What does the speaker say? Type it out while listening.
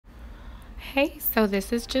Hey, so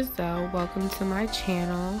this is Giselle. Welcome to my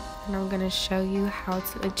channel, and I'm going to show you how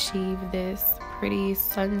to achieve this pretty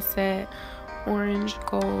sunset orange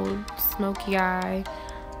gold smoky eye.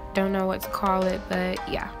 Don't know what to call it, but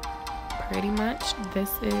yeah, pretty much this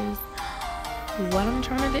is what I'm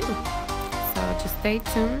trying to do. So just stay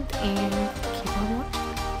tuned and keep on watching.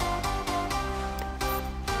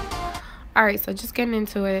 Alright, so just getting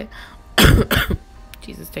into it.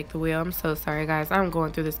 Jesus, take the wheel. I'm so sorry, guys. I'm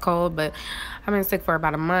going through this cold, but I've been sick for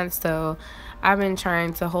about a month, so I've been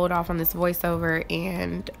trying to hold off on this voiceover,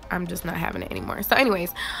 and I'm just not having it anymore. So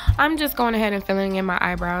anyways, I'm just going ahead and filling in my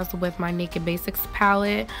eyebrows with my Naked Basics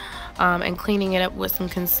palette and cleaning it up with some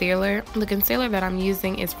concealer. The concealer that I'm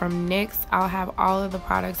using is from NYX. I'll have all of the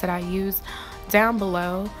products that I use down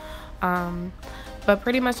below, but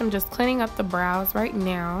pretty much I'm just cleaning up the brows right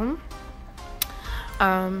now.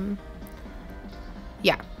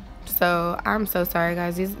 Yeah, so I'm so sorry,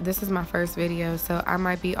 guys. This is my first video, so I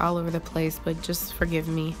might be all over the place, but just forgive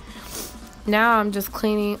me. Now I'm just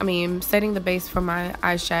setting the base for my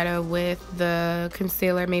eyeshadow with the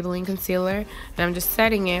concealer, Maybelline concealer, and I'm just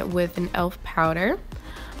setting it with an e.l.f. powder.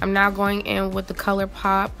 I'm now going in with the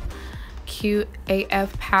Colourpop Cute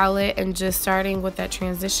AF palette and just starting with that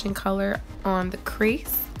transition color on the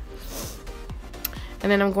crease.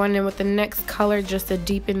 And then I'm going in with the next color just to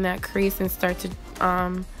deepen that crease and start to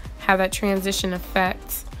have that transition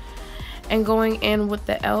effect. And going in with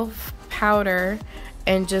the e.l.f. powder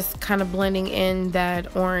and just kind of blending in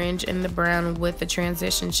that orange and the brown with the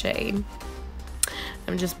transition shade.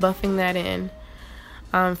 I'm just buffing that in.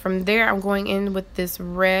 From there, I'm going in with this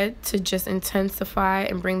red to just intensify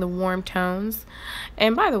and bring the warm tones.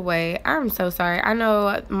 And by the way, I'm so sorry. I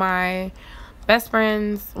know my best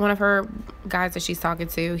friend's, one of her guys that she's talking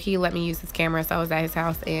to, he let me use his camera, so I was at his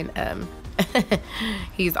house, and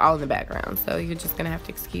he's all in the background, so you're just gonna have to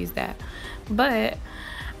excuse that. But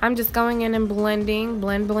I'm just going in and blending,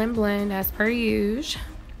 blend as per usual,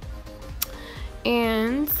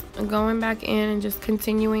 and going back in and just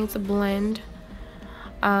continuing to blend.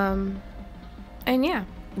 And yeah,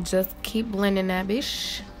 just keep blending that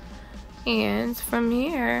bitch. And from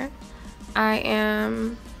here, I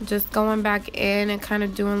am just going back in and kind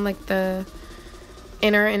of doing like the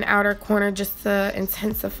inner and outer corner just to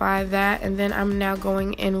intensify that. And then I'm now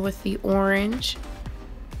going in with the orange.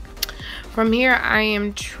 From here, I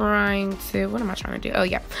am trying to, what am I trying to do? Oh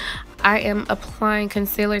yeah, I am applying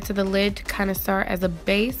concealer to the lid to kind of start as a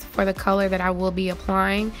base for the color that I will be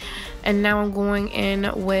applying. And now I'm going in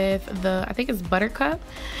with the, I think it's Buttercup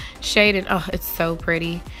shade, and oh, it's so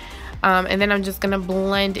pretty. And then I'm just gonna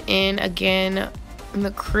blend in again in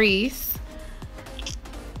the crease,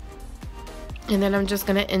 and then I'm just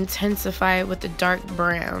gonna intensify it with the dark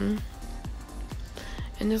brown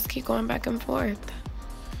and just keep going back and forth.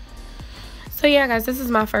 So yeah, guys, this is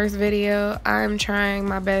my first video. I'm trying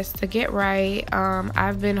my best to get right.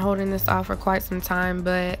 I've been holding this off for quite some time,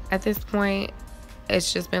 but at this point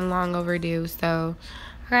it's just been long overdue, so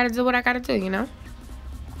I gotta do what I gotta do, you know.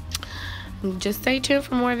 Just stay tuned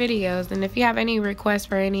for more videos, and if you have any requests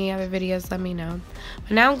for any other videos, let me know.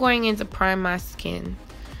 But now I'm going in to prime my skin,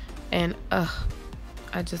 and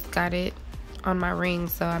I just got it on my ring,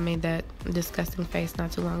 so I made that disgusting face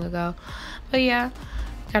not too long ago. But yeah,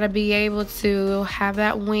 gotta be able to have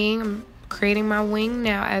that wing. I'm creating my wing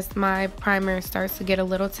now as my primer starts to get a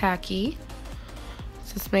little tacky.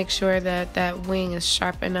 Just make sure that that wing is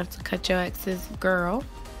sharp enough to cut your ex's girl.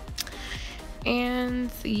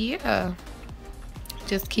 And yeah,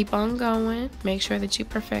 just keep on going. Make sure that you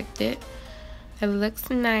perfect it. It looks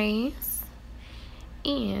nice.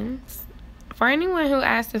 And for anyone who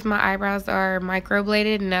asked if my eyebrows are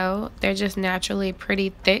microbladed, no, they're just naturally pretty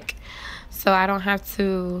thick, so I don't have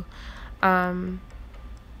to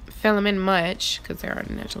fill them in much because they're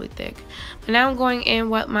already naturally thick. But now I'm going in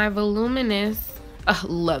with my voluminous,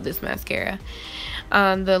 love this mascara,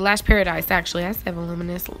 the Lash Paradise. Actually, I said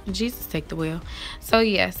voluminous. Jesus, take the wheel. So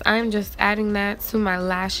yes, I'm just adding that to my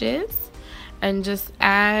lashes and just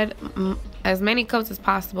add as many coats as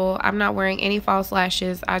possible. I'm not wearing any false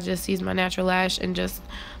lashes. I just use my natural lash and just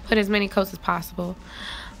put as many coats as possible.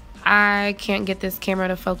 I can't get this camera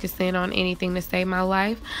to focus in on anything to save my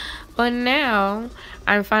life. But now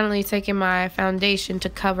I'm finally taking my foundation to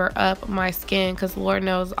cover up my skin, because Lord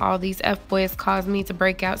knows all these F-boys cause me to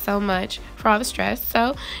break out so much for all the stress.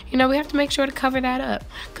 So, you know, we have to make sure to cover that up,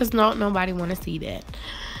 because nobody want to see that.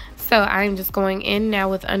 So I'm just going in now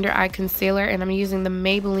with under eye concealer, and I'm using the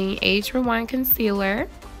Maybelline Age Rewind concealer.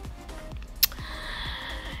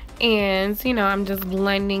 And, you know, I'm just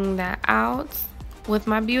blending that out with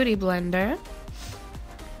my beauty blender.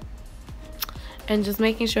 and just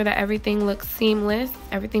making sure that everything looks seamless.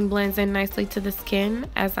 Everything blends in nicely to the skin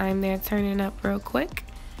as I'm there turning up real quick.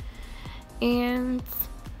 And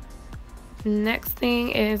next thing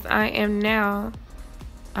is I don't know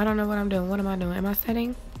what I'm doing. What am I doing? Am I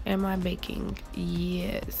setting? Am I baking?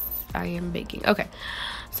 Yes, I am baking. Okay,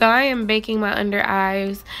 so I am baking my under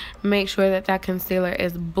eyes. Make sure that that concealer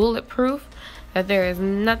is bulletproof, that there is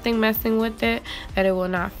nothing messing with it, that it will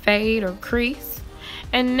not fade or crease.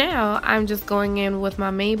 And now I'm just going in with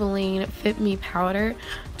my Maybelline Fit Me powder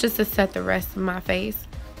just to set the rest of my face.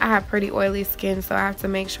 I have pretty oily skin, so I have to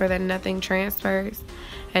make sure that nothing transfers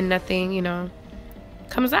and nothing, you know,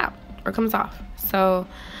 comes out or comes off. So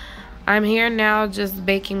I'm here now just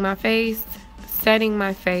baking my face, setting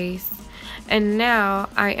my face, and now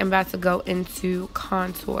I am about to go into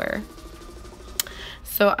contour.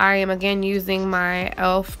 So I am again using my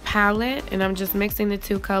e.l.f. palette, and I'm just mixing the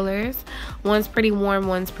two colors. One's pretty warm,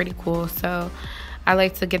 one's pretty cool. So I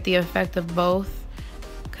like to get the effect of both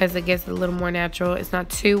because it gets a little more natural. It's not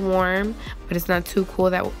too warm, but it's not too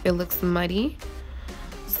cool that it looks muddy.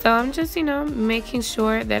 So I'm just, you know, making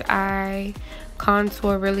sure that I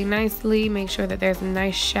contour really nicely. Make sure that there's a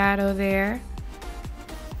nice shadow there.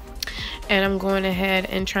 And I'm going ahead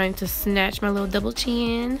and trying to snatch my little double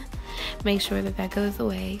chin. Make sure that that goes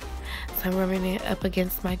away. So I'm rubbing it up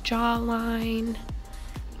against my jawline.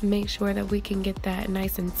 Make sure that we can get that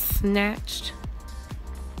nice and snatched.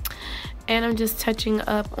 And I'm just touching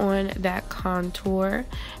up on that contour,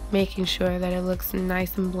 making sure that it looks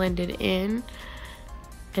nice and blended in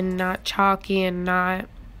and not chalky and not,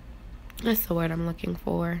 that's the word I'm looking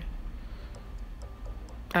for,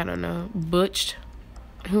 I don't know, butched,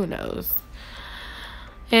 who knows.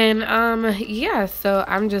 And yeah, so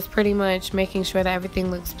I'm just pretty much making sure that everything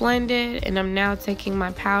looks blended, and I'm now taking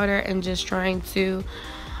my powder and just trying to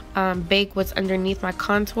bake what's underneath my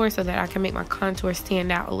contour so that I can make my contour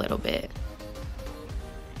stand out a little bit.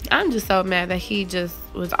 I'm just so mad that he just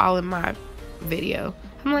was all in my video.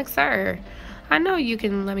 I'm like, sir, I know you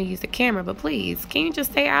can let me use the camera, but please, can you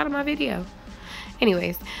just stay out of my video?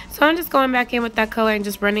 Anyways, so I'm just going back in with that color and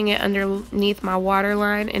just running it underneath my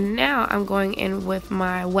waterline. And now I'm going in with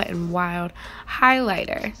my Wet n Wild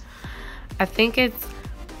highlighter. I think it's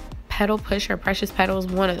Petal Push or Precious Petals,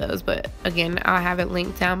 one of those. But again, I'll have it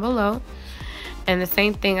linked down below. And the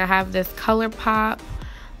same thing, I have this Colourpop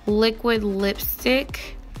liquid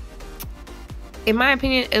lipstick. In my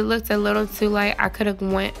opinion, it looks a little too light. I could have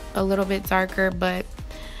went a little bit darker, but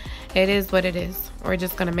it is what it is. We're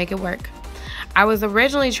just going to make it work. I was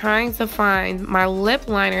originally trying to find my lip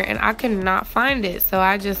liner and I could not find it, so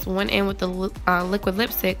I just went in with the liquid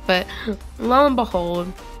lipstick. But lo and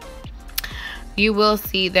behold, you will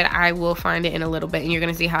see that I will find it in a little bit, and you're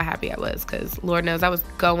gonna see how happy I was, because Lord knows I was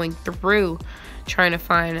going through trying to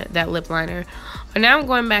find that lip liner. But now I'm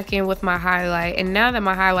going back in with my highlight, and now that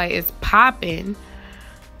my highlight is popping,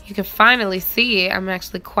 you can finally see it. I'm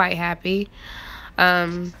actually quite happy.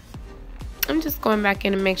 I'm just going back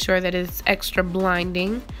in and make sure that it's extra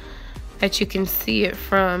blinding, that you can see it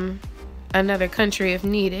from another country if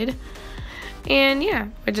needed. And yeah,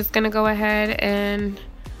 we're just gonna go ahead and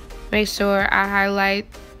make sure I highlight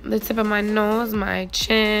the tip of my nose, my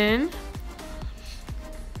chin.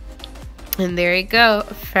 And there you go,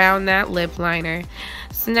 found that lip liner.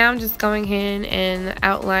 So now I'm just going in and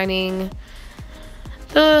outlining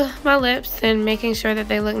my lips and making sure that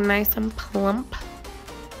they look nice and plump,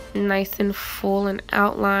 nice and full and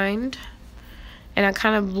outlined. And I'm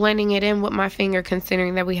kind of blending it in with my finger,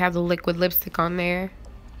 considering that we have the liquid lipstick on there.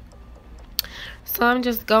 So I'm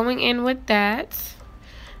just going in with that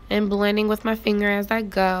and blending with my finger as I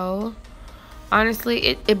go.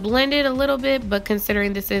 Honestly, it blended a little bit, but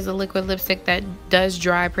considering this is a liquid lipstick that does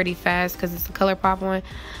dry pretty fast because it's a Colourpop one,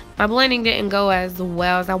 my blending didn't go as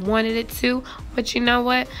well as I wanted it to. But you know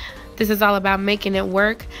what? This is all about making it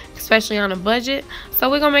work, especially on a budget. So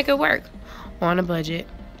we're gonna make it work on a budget,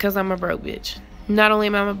 because I'm a broke bitch. Not only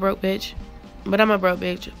am I a broke bitch, but I'm a broke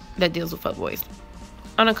bitch that deals with fuckboys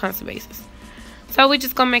on a constant basis. So we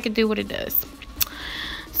just gonna make it do what it does.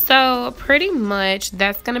 So pretty much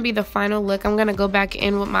that's gonna be the final look. I'm gonna go back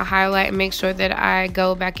in with my highlight and make sure that I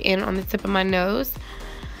go back in on the tip of my nose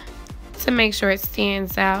to make sure it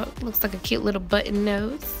stands out. Looks like a cute little button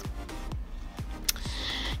nose.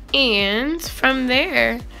 And from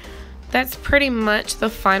there, that's pretty much the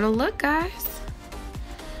final look, guys.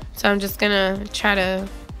 So I'm just gonna try to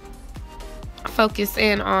focus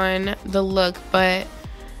in on the look, but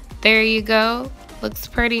there you go. Looks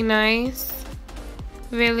pretty nice.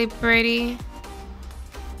 Really pretty.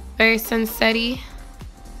 Very sunsetty.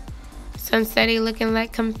 Sunsetty, looking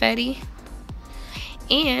like confetti.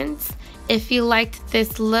 And If you liked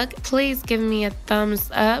this look, please give me a thumbs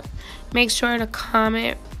up. Make sure to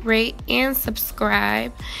comment, rate, and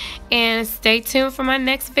subscribe. And stay tuned for my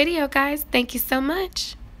next video, guys. Thank you so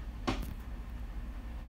much.